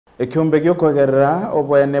Ekiumbe giokogerera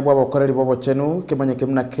obwene bwa bokoreri bobochenu kimanyike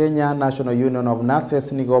muna Kenya National Union of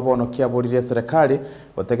Nurses nigo bonokia buririe serikali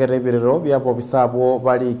botegerera ibirero byabo bisabwo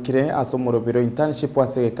barikire asomurobiro internship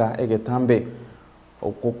wasegeka egetambe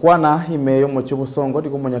okukwana imeyo mu cyubusongo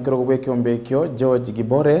digumunyakero gubwekiumbe kyo George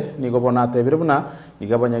Gibore nigo bonate biribuna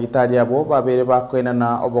igabanya gitari yabo babere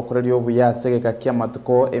bakwenana obokoreri obuyasegeka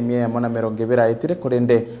kiamatuko emye mona merongevera etire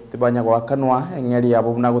korende tibanya gwakanwa engeri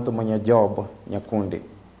yabo buna gutumunya job nyakundi.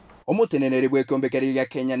 Omuteneneri bw'ekiombekereri ya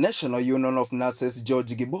Kenya National Union of Nurses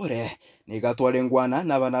George Gibore nigatwara ngwana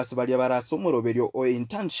n'abanasi bali barasomoroberio o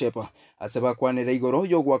internship asebakwanira igoro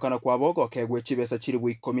yo gwakana kwa bogo kegwe chibesa chiri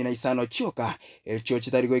bwi 15 chioka ekyo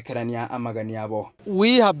kitarigo ikarania amagani yabo.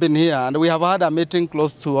 We have been here and we have had a meeting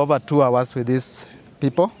close to over 2 hours with these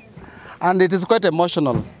people and it is quite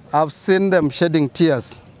emotional. I've seen them shedding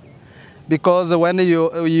tears because when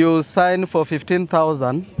you sign for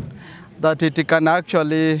 15,000 that it can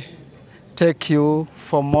actually take you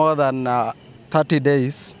for more than 30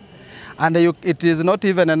 days. And it is not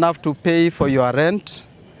even enough to pay for your rent,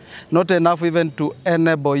 not enough even to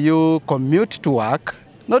enable you commute to work,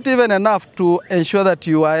 not even enough to ensure that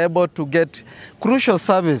you are able to get crucial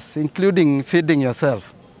service, including feeding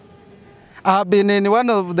yourself. I have been in one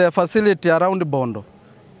of the facilities around Bondo,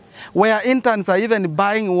 where interns are even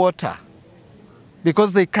buying water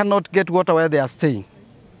because they cannot get water where they are staying.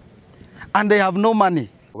 And they have no money.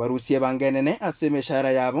 Warusie bangenene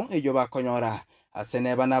asemeshara yabo ejo bakonyora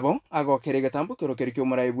aseneba nabo agokere gatambukiro kerikyo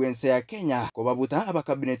murayibwense ya Kenya kobabuta aba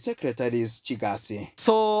cabinet secretaries Chigasi.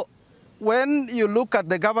 So when you look at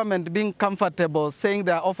the government being comfortable saying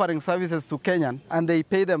they are offering services to Kenyan and they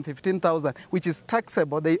pay them 15,000 which is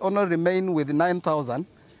taxable, they only remain with 9,000.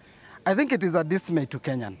 I think it is a dismay to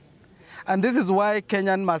Kenyan. And this is why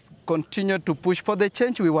Kenyan must continue to push for the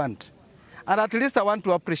change we want. And at least I want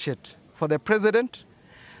to appreciate for the president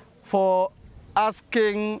for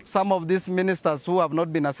asking some of these ministers who have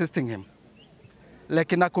not been assisting him, like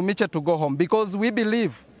Nakumicha, to go home, because we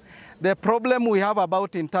believe the problem we have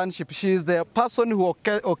about internship, she is the person who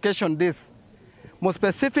occasioned this. More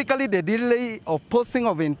specifically, the delay of posting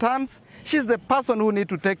of interns, she's the person who needs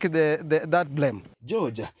to take that blame.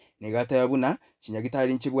 George, negata yabuna,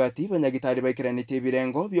 chinyagitari nchibwati, banyagitari baikiranite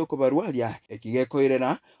birengo, byoko barualia, ekigeko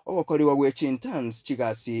irena, obokori wagwechi interns,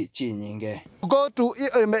 Chigasi, chinyinge. Go to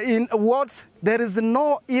in wards, there is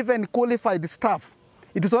no even qualified staff.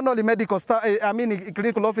 It is only medical staff,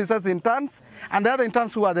 clinical officers, interns, and the other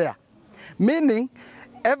interns who are there. Meaning,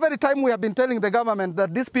 every time we have been telling the government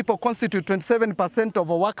that these people constitute 27%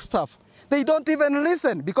 of our work staff, they don't even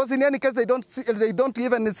listen because in any case they don't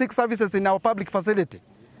even seek services in our public facility.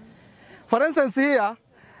 For instance, here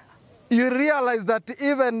you realize that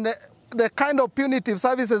even the kind of punitive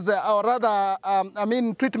services or rather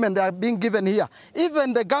treatment they are being given here,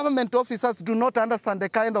 even the government officers do not understand the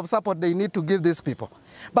kind of support they need to give these people.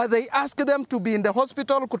 But they ask them to be in the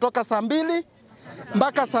hospital kutoka saa 2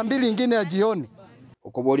 mpaka saa 2 ingine ya jioni.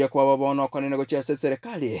 Ukuboria kwa babono kwa negotia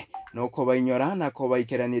serikali no koba inyorana koba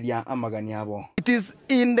ikeraniria amagani yabo. It is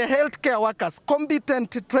in the healthcare workers,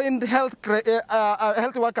 competent trained health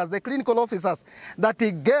workers, the clinical officers, that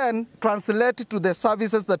again translate to the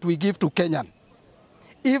services that we give to Kenyan.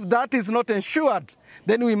 If that is not ensured,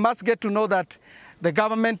 then we must get to know that the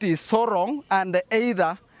government is so wrong and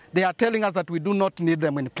either they are telling us that we do not need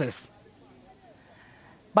them in place.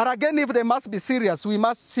 But again, if they must be serious, we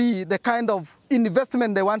must see the kind of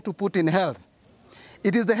investment they want to put in health.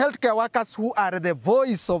 It is the healthcare workers who are the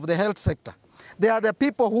voice of the health sector. They are the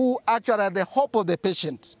people who actually are the hope of the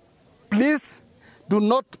patient. Please do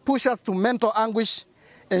not push us to mental anguish.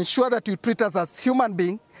 Ensure that you treat us as human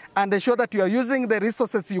beings and ensure that you are using the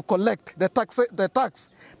resources you collect, the tax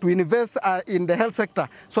to invest in the health sector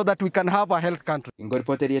so that we can have a health country.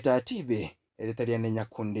 Ingoripoterieta TV, Eritrea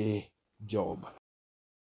Nyakundi, Job.